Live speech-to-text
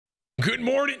Good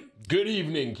morning, good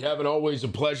evening, Kevin. Always a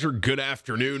pleasure. Good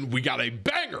afternoon. We got a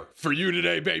banger for you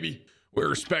today, baby.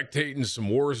 We're spectating some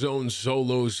Warzone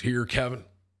solos here, Kevin.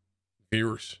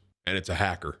 Viewers, and it's a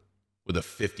hacker with a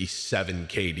 57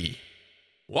 KD.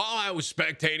 While I was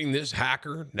spectating this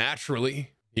hacker,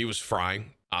 naturally, he was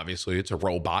frying. Obviously, it's a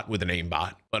robot with an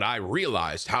aimbot. But I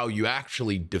realized how you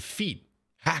actually defeat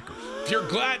hackers. If you're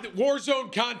glad that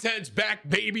Warzone content's back,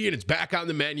 baby, and it's back on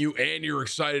the menu, and you're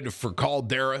excited for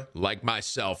Caldera, like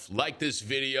myself, like this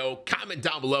video, comment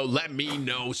down below, let me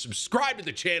know, subscribe to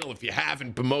the channel if you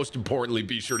haven't, but most importantly,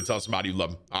 be sure to tell somebody you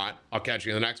love them. All right, I'll catch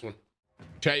you in the next one.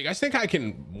 Chat, you guys think I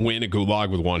can win a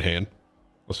gulag with one hand?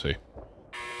 We'll see.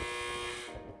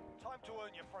 Time to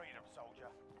earn your freedom, soldier.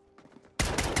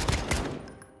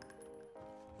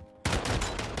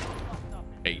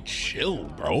 Hey, chill,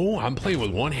 bro. I'm playing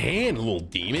with one hand, little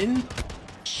demon.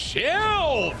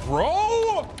 Chill,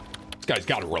 bro. This guy's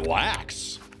got to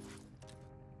relax.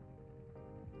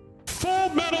 Full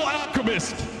Metal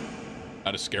Alchemist.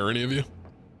 That to scare any of you?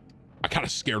 I kind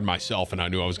of scared myself, and I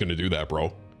knew I was going to do that,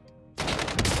 bro.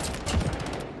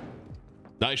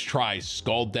 Nice try,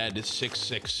 Skull Dead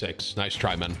 666. Nice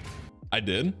try, man. I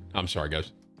did. I'm sorry,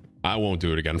 guys. I won't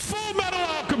do it again. Full Metal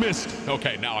Alchemist.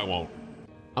 Okay, now I won't.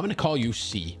 I'm gonna call you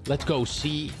C. Let's go,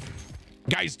 C.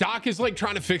 Guys, Doc is like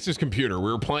trying to fix his computer.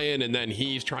 We were playing and then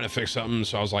he's trying to fix something.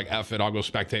 So I was like, F it, I'll go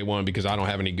spectate one because I don't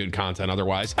have any good content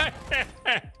otherwise.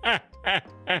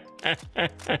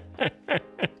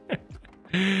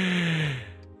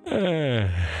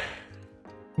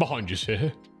 Behind you,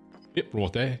 sir. Yep,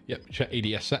 right there. Yep, check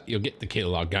ADS set. You'll get the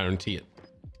kill, I'll guarantee it.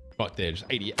 Right there, just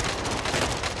ADS.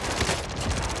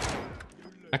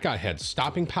 That guy had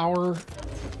stopping power.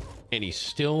 And he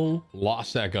still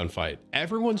lost that gunfight.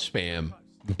 Everyone spam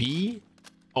B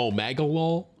Omega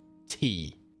Lol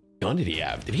T. Gun did he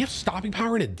have? Did he have stopping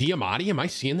power and a Diamatti? Am I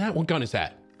seeing that? What gun is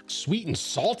that? Sweet and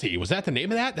salty. Was that the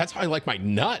name of that? That's how I like my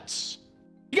nuts.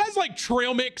 You guys like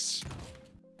trail mix?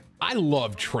 I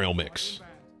love trail mix.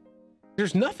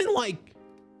 There's nothing like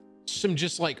some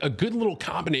just like a good little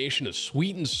combination of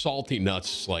sweet and salty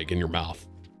nuts like in your mouth.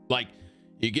 Like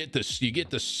you get the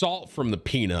salt from the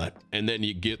peanut, and then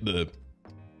you get the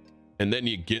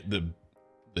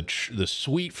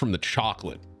sweet from the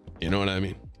chocolate. You know what I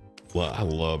mean? Well, I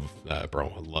love that, bro.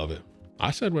 I love it.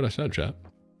 I said what I said, chat.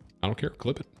 I don't care.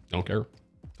 Clip it. Don't care.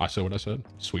 I said what I said.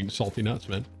 Sweet and salty nuts,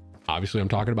 man. Obviously, I'm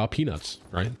talking about peanuts,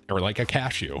 right? Or like a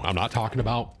cashew. I'm not talking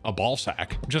about a ball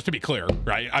sack, just to be clear,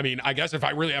 right? I mean, I guess if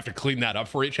I really have to clean that up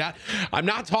for you, chat, I'm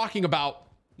not talking about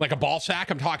like a ball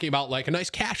sack. I'm talking about like a nice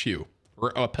cashew.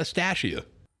 Or a pistachio,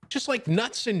 just like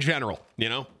nuts in general, you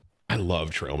know. I love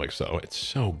trail mix though. It's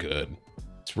so good.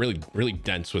 It's really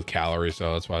dense with calories,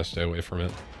 so that's why I stay away from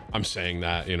it. I'm saying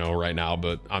that, you know, right now,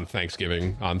 but on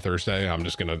Thanksgiving on Thursday, I'm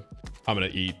gonna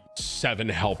eat 7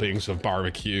 helpings of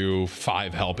barbecue,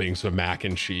 5 helpings of mac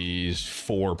and cheese,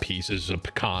 4 pieces of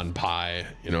pecan pie.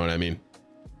 You know what I mean?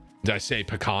 Did I say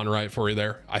pecan right for you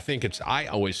there? I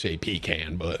always say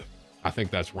pecan, but I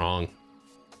think that's wrong.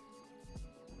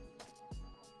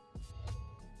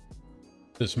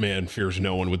 This man fears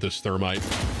no one with this thermite.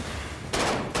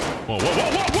 Whoa, whoa,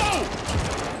 whoa, whoa,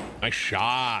 whoa! Nice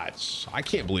shots. I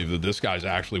can't believe that this guy's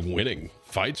actually winning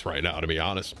fights right now, to be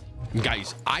honest.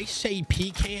 Guys, I say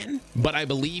pecan, but I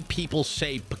believe people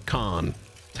say pecan,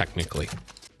 technically.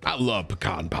 I love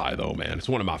pecan pie, though, man. It's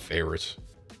one of my favorites.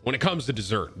 When it comes to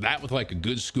dessert, that with like a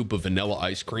good scoop of vanilla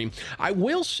ice cream. I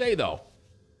will say, though,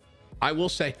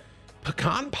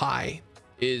 pecan pie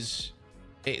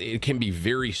it can be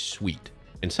very sweet.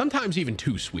 And sometimes even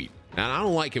too sweet. And I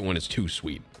don't like it when it's too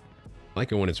sweet. I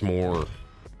like it when it's more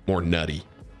nutty,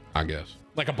 I guess.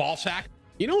 Like a ball sack.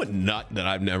 You know what nut that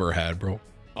I've never had, bro?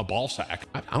 A ball sack.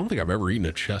 I don't think I've ever eaten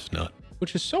a chestnut,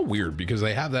 which is so weird because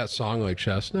they have that song like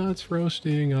chestnuts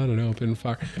roasting on an open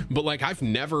fire. But like I've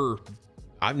never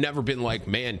been like,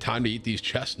 man, time to eat these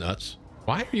chestnuts.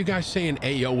 Why are you guys saying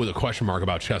Ayo with a question mark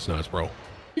about chestnuts, bro?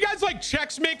 You guys like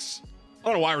Chex Mix? I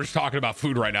don't know why we're just talking about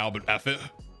food right now, but F it.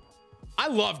 I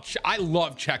love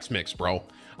Chex Mix, bro.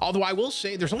 Although I will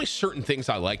say there's only certain things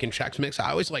I like in Chex Mix.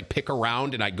 I always like pick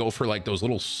around and I go for like those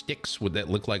little sticks that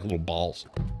look like little balls.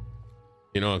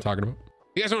 You know what I'm talking about?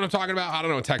 You guys know what I'm talking about? I don't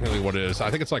know technically what it is.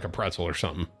 I think it's like a pretzel or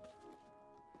something.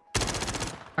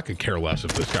 I could care less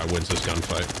if this guy wins this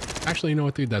gunfight. Actually, you know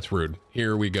what, dude? That's rude.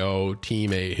 Here we go.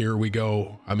 Teammate, here we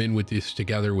go. I'm in with this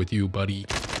together with you, buddy.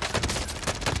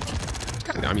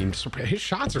 I mean, his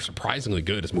shots are surprisingly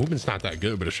good. His movement's not that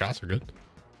good, but his shots are good.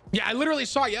 Yeah, I literally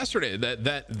saw yesterday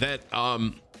that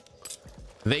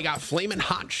they got Flamin'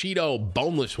 Hot Cheeto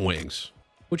boneless wings.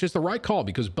 which is the right call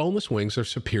because boneless wings are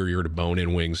superior to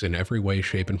bone-in wings in every way,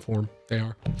 shape, and form. They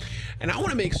are. And I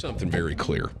want to make something very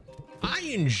clear. I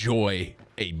enjoy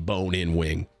a bone-in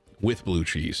wing with blue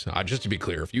cheese. Just to be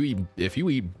clear, if you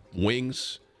eat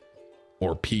wings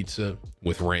or pizza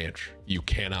with ranch, you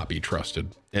cannot be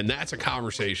trusted. And that's a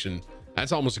conversation.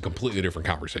 That's almost a completely different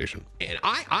conversation. And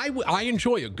I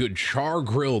enjoy a good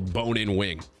char-grilled bone-in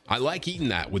wing. I like eating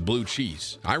that with blue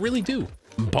cheese. I really do.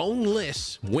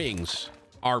 Boneless wings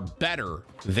are better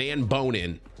than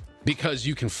bone-in because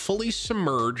you can fully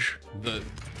submerge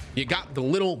you got the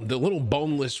little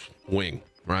boneless wing,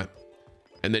 right?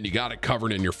 And then you got it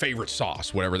covered in your favorite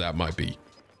sauce, whatever that might be.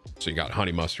 So you got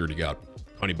honey mustard, you got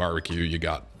honey barbecue, you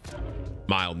got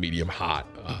mild, medium, hot,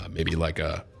 maybe like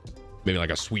a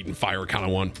sweet and fire kind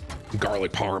of one,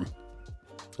 garlic parm.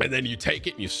 And then you take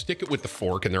it and you stick it with the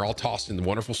fork, and they're all tossed in the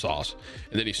wonderful sauce.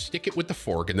 And then you stick it with the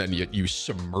fork, and then you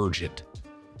submerge it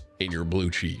in your blue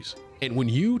cheese. And when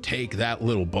you take that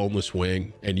little boneless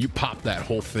wing and you pop that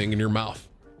whole thing in your mouth,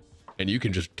 and you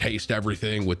can just taste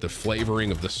everything with the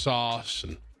flavoring of the sauce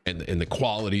and the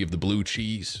quality of the blue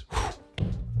cheese, whew,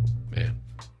 man,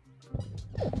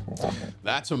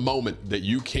 that's a moment that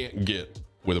you can't get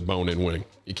with a bone-in wing.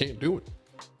 You can't do it.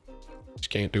 Just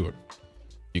can't do it.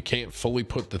 You can't fully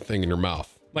put the thing in your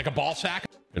mouth like a ball sack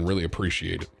and really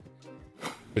appreciate it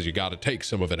because you got to take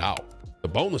some of it out. The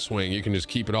boneless wing, you can just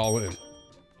keep it all in.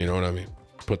 You know what I mean?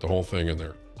 Put the whole thing in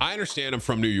there. I understand I'm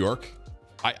from New York.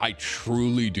 I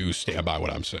truly do stand by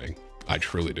what I'm saying. I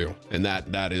truly do. And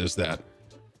that is that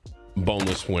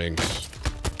boneless wings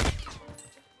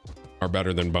are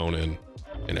better than bone-in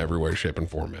every way, shape, and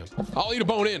form, man. I'll eat a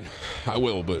bone-in. I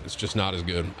will, but it's just not as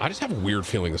good. I just have a weird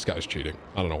feeling this guy's cheating.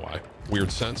 I don't know why.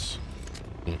 Weird sense.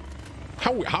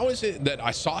 How is it that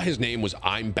I saw his name was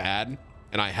I'm Bad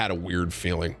and I had a weird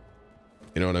feeling?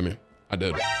 You know what I mean? I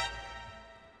did.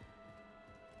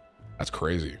 That's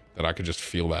crazy that I could just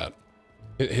feel that.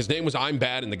 His name was I'm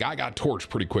Bad and the guy got torched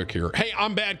pretty quick here. Hey,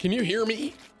 I'm Bad. Can you hear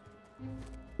me?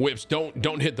 Whips,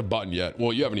 don't hit the button yet.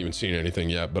 Well, you haven't even seen anything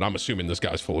yet, but I'm assuming this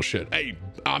guy's full of shit. Hey,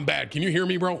 I'm Bad. Can you hear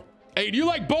me, bro? Hey, do you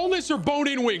like boneless or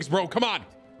bone-in wings, bro? Come on.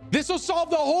 This will solve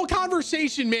the whole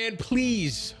conversation, man.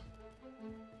 Please.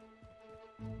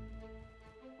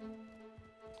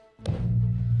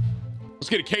 Let's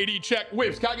get a KD check.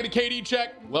 Whips, can I get a KD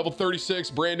check? Level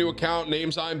 36, brand new account.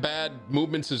 Name's I'm Bad.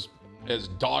 Movements as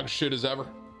dog shit as ever.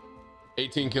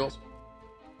 18 kills.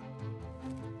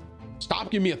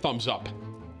 Stop giving me a thumbs up.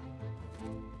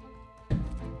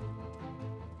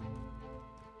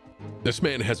 This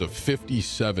man has a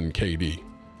 57 KD.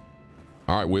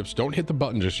 All right, Whips, don't hit the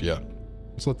button just yet.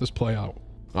 Let's let this play out.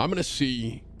 I'm gonna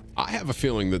see. I have a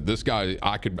feeling that this guy,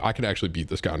 I could actually beat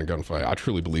this guy in a gunfight. I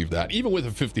truly believe that, even with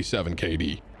a 57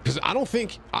 KD. Because I don't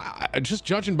think, just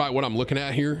judging by what I'm looking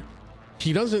at here,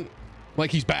 he doesn't,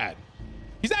 like, he's bad.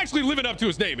 He's actually living up to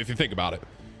his name, if you think about it.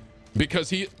 Because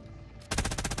he...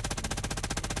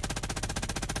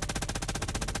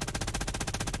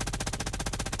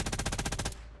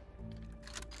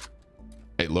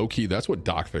 Hey, low key, that's what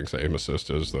Doc thinks aim assist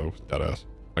is, though. Deadass.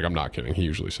 Like, I'm not kidding. He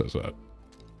usually says that.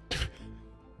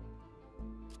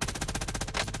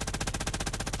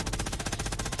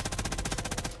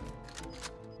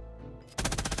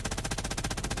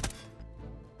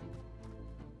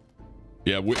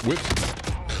 Yeah, Whips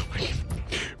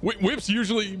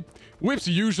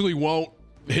usually won't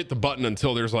hit the button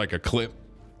until there's like a clip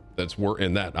that's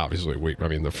and that obviously I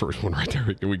mean the first one right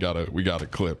there we got a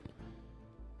clip.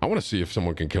 I want to see if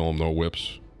someone can kill him though.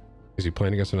 Whips, is he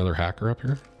playing against another hacker up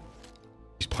here?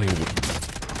 He's playing.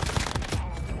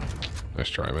 Nice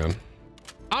try, man.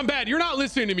 I'm Bad. You're not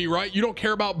listening to me, right? You don't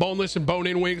care about boneless and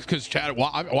bone-in wings because Chad.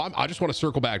 Well, I just want to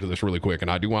circle back to this really quick,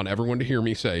 and I do want everyone to hear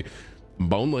me say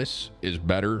boneless is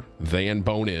better than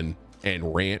bone-in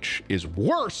and ranch is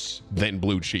worse than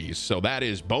blue cheese. So that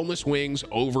is boneless wings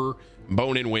over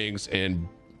bone-in wings and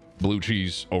blue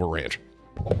cheese over ranch.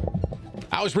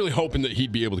 I was really hoping that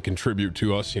he'd be able to contribute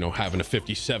to us, you know, having a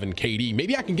 57 KD.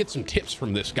 Maybe I can get some tips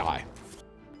from this guy.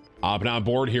 I've been on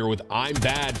board here with I'm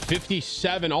Bad,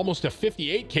 57, almost a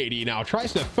 58 KD now.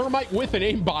 Tries to thermite with an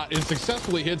aimbot and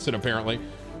successfully hits it apparently.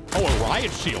 Oh, a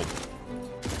riot shield.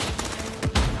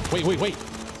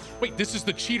 Wait, this is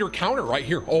the cheater counter right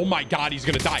here. Oh my God, he's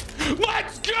gonna die.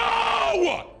 Let's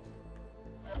go!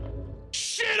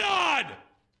 Shit on!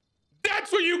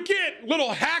 That's what you get,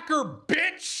 little hacker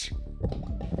bitch!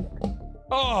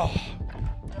 Oh.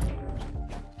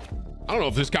 I don't know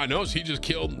if this guy knows he just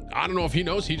killed, I don't know if he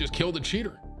knows he just killed a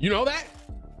cheater. You know that?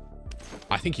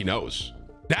 I think he knows.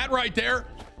 That right there,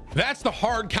 That's the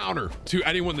hard counter to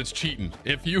anyone that's cheating.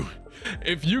 If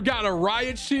you got a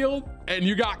riot shield and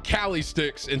you got Cali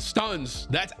sticks and stuns,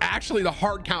 that's actually the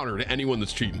hard counter to anyone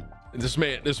that's cheating. This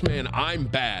man, I'm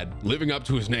bad, living up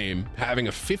to his name, having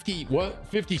a 57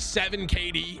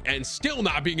 KD and still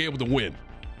not being able to win.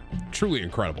 Truly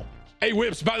incredible. Hey,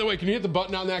 Whips, by the way, can you hit the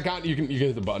button on that guy? You can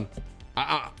hit the button.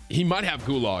 He might have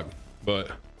gulag,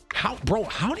 but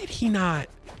how did he not?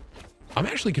 I'm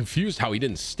actually confused how he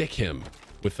didn't stick him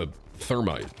with a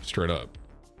thermite straight up.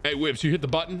 Hey, Whips, you hit the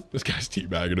button? This guy's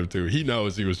teabagging him too. He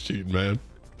knows he was cheating, man.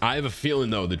 I have a feeling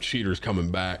though, the cheater's coming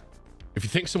back. If you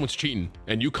think someone's cheating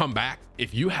and you come back,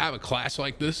 if you have a class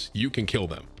like this, you can kill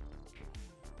them.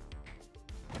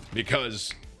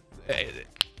 Because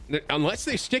unless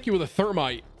they stick you with a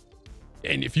thermite,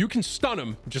 and if you can stun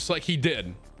him just like he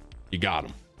did, you got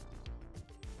him.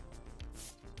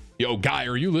 Yo, guy,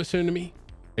 are you listening to me?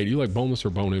 Hey, do you like boneless or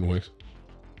bone-in wings?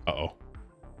 Uh-oh.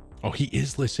 Oh, he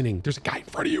is listening. There's a guy in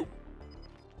front of you.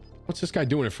 What's this guy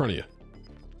doing in front of you?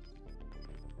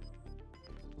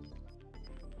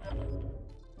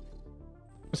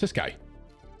 What's this guy?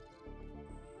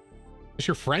 Is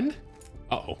your friend?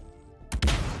 Uh-oh.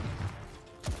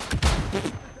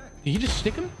 Did he just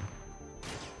stick him?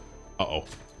 Uh-oh.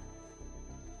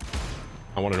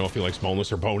 I want to know if he likes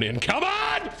boneless or bone-in. Come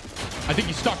on! I think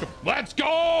he stuck him. Let's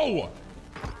go!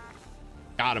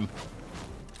 Got him.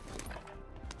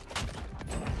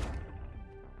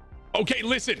 Okay,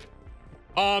 listen.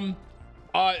 Thumbs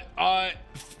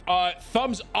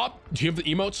up. Do you have the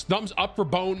emotes? Thumbs up for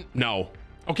bone? No.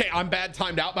 Okay, I'm bad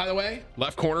timed out, by the way.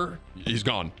 Left corner, he's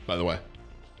gone, by the way.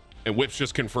 And Whip's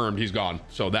just confirmed he's gone.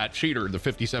 So that cheater, the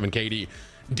 57 KD,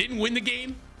 didn't win the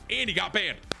game, and he got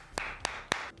banned.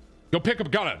 Go pick up a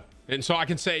gun. And so I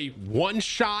can say 1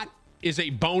 shot is a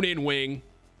bone-in wing,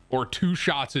 or 2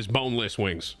 shots is boneless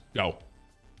wings. Go.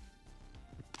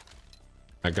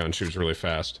 That gun shoots really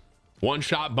fast. 1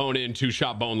 shot bone-in, 2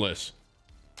 shot boneless.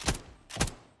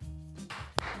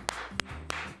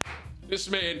 This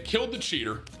man killed the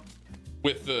cheater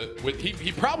with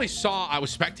he probably saw I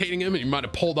was spectating him and he might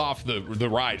have pulled off the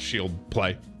riot shield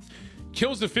play.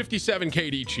 Kills the 57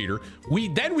 KD cheater.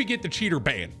 Then we get the cheater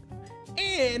banned.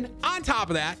 And on top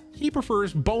of that, he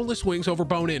prefers boneless wings over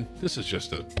bone-in. This is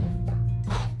just a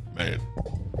man.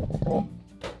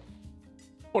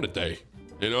 What a day.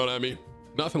 You know what I mean?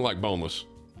 Nothing like boneless.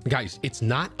 Guys, it's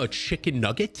not a chicken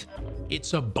nugget.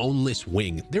 It's a boneless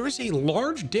wing. There is a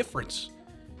large difference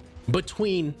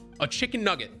between a chicken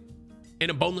nugget and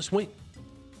a boneless wing.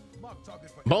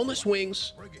 Boneless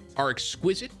wings are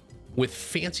exquisite with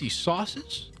fancy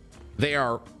sauces. They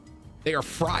are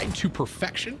fried to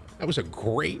perfection. That was a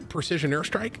great precision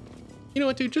airstrike. You know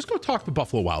what, dude? Just go talk to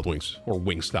Buffalo Wild Wings or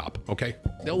Wingstop, okay?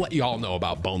 They'll let you all know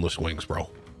about boneless wings, bro.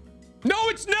 No,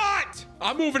 it's not!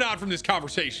 I'm moving on from this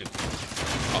conversation.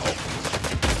 Uh-oh.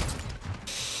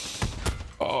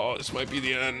 Oh, this might be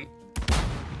the end.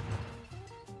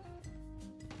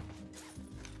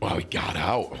 Wow, he got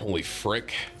out. Holy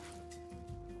frick.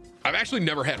 I've actually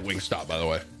never had Wingstop, by the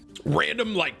way.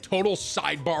 Random, like, total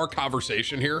sidebar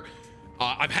conversation here.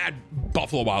 I've had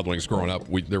Buffalo Wild Wings growing up.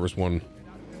 There was one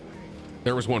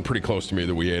pretty close to me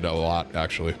that we ate a lot,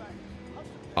 actually.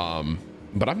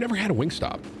 But I've never had a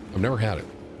Wingstop. I've never had it.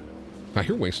 I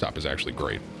hear Wingstop is actually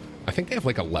great. I think they have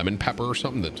like a lemon pepper or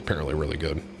something that's apparently really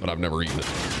good, but I've never eaten it.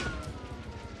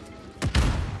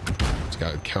 This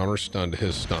guy counter stunned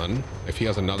his stun. If he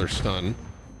has another stun,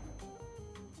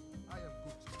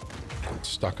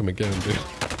 stuck him again, dude.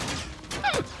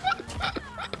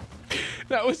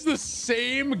 That was the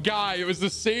same guy. It was the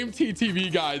same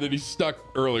TTV guy that he stuck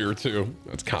earlier too.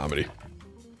 That's comedy.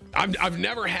 I've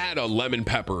never had a lemon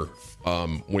pepper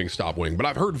Wingstop wing, but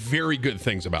I've heard very good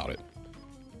things about it.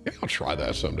 Maybe I'll try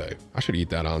that someday. I should eat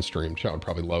that on stream. Chad would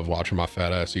probably love watching my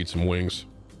fat ass eat some wings.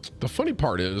 The funny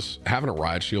part is having a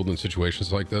riot shield in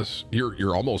situations like this,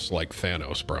 you're almost like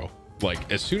Thanos, bro.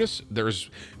 Like as soon as there's,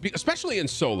 especially in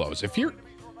solos, if you're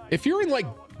in like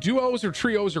duos or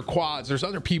trios or quads, there's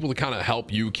other people to kind of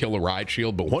help you kill a riot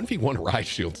shield, but 1v1 riot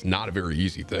shield's not a very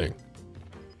easy thing.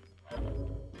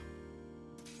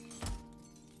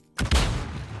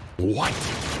 What?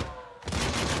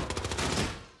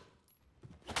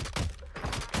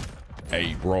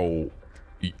 Hey, bro,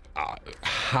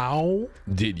 how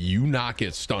did you not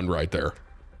get stunned right there?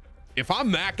 If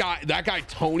I'm that guy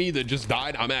Tony that just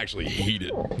died, I'm actually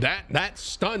heated. That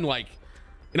stun, like,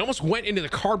 it almost went into the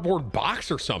cardboard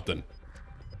box or something.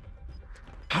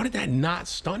 How did that not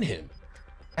stun him?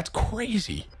 That's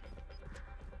crazy.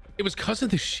 It was because of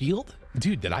the shield?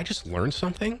 Dude, did I just learn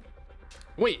something?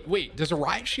 Wait, does a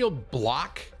riot shield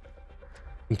block?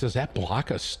 Does that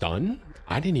block a stun?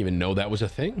 I didn't even know that was a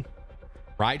thing.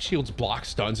 Riot shields block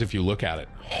stuns if you look at it.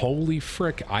 Holy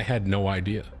frick, I had no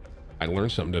idea. I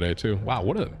learned something today too. Wow,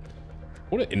 what an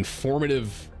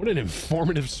informative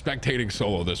spectating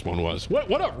solo this one was. What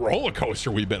a roller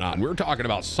coaster we've been on. We were talking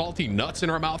about salty nuts in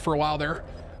our mouth for a while there.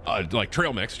 Like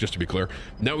trail mix, just to be clear.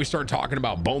 Then we started talking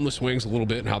about boneless wings a little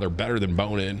bit and how they're better than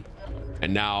bone-in.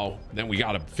 And then we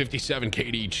got a 57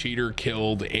 KD cheater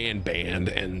killed and banned.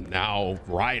 And now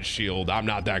Riot Shield, I'm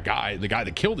not that guy. The guy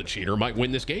that killed the cheater might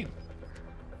win this game.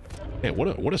 Man,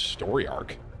 what a story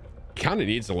arc. Kind of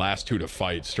needs the last two to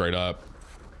fight straight up.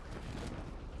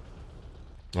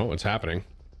 Oh, it's happening.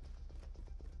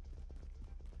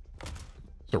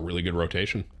 It's a really good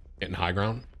rotation. Getting high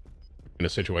ground in a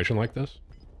situation like this.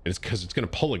 And it's because it's going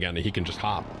to pull again and he can just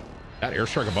hop. That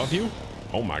airstrike above you?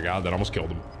 Oh my God, that almost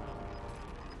killed him.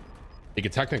 He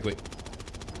could technically...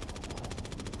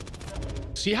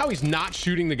 See how he's not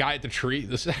shooting the guy at the tree?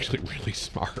 This is actually really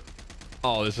smart.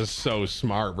 Oh, this is so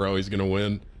smart, bro. He's going to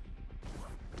win.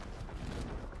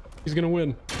 He's going to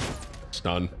win.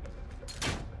 Stun.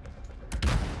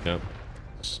 Yep.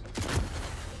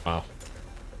 Wow.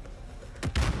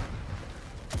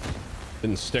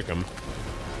 Didn't stick him.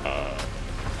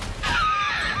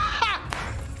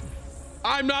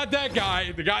 I'm not that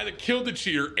guy. The guy that killed the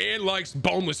cheater and likes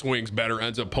boneless wings better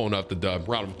ends up pulling up the dub.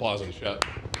 Round of applause in the chat.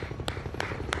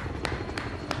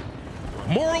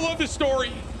 Moral of the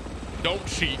story, don't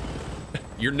cheat.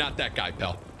 You're not that guy,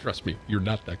 pal. Trust me, you're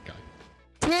not that guy.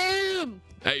 Tim!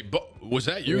 Hey, was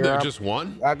that you that just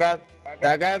won? That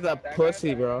guy's a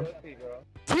pussy, bro.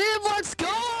 Tim, let's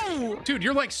go! Dude,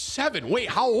 you're like 7. Wait,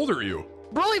 how old are you?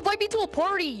 Bro, invite me to a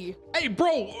party. Hey,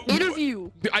 bro. Interview.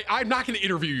 I'm not going to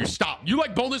interview you. Stop. You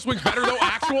like boneless wings better, though,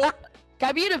 actual? Can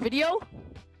I be in a video?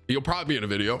 You'll probably be in a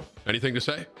video. Anything to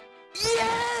say?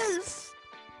 Yes!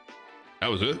 That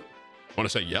was it? Want to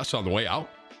say yes on the way out?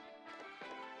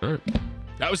 All right.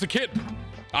 That was the kid.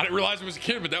 I didn't realize it was a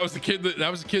kid, but that was the kid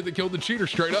that killed the cheater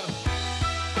straight up.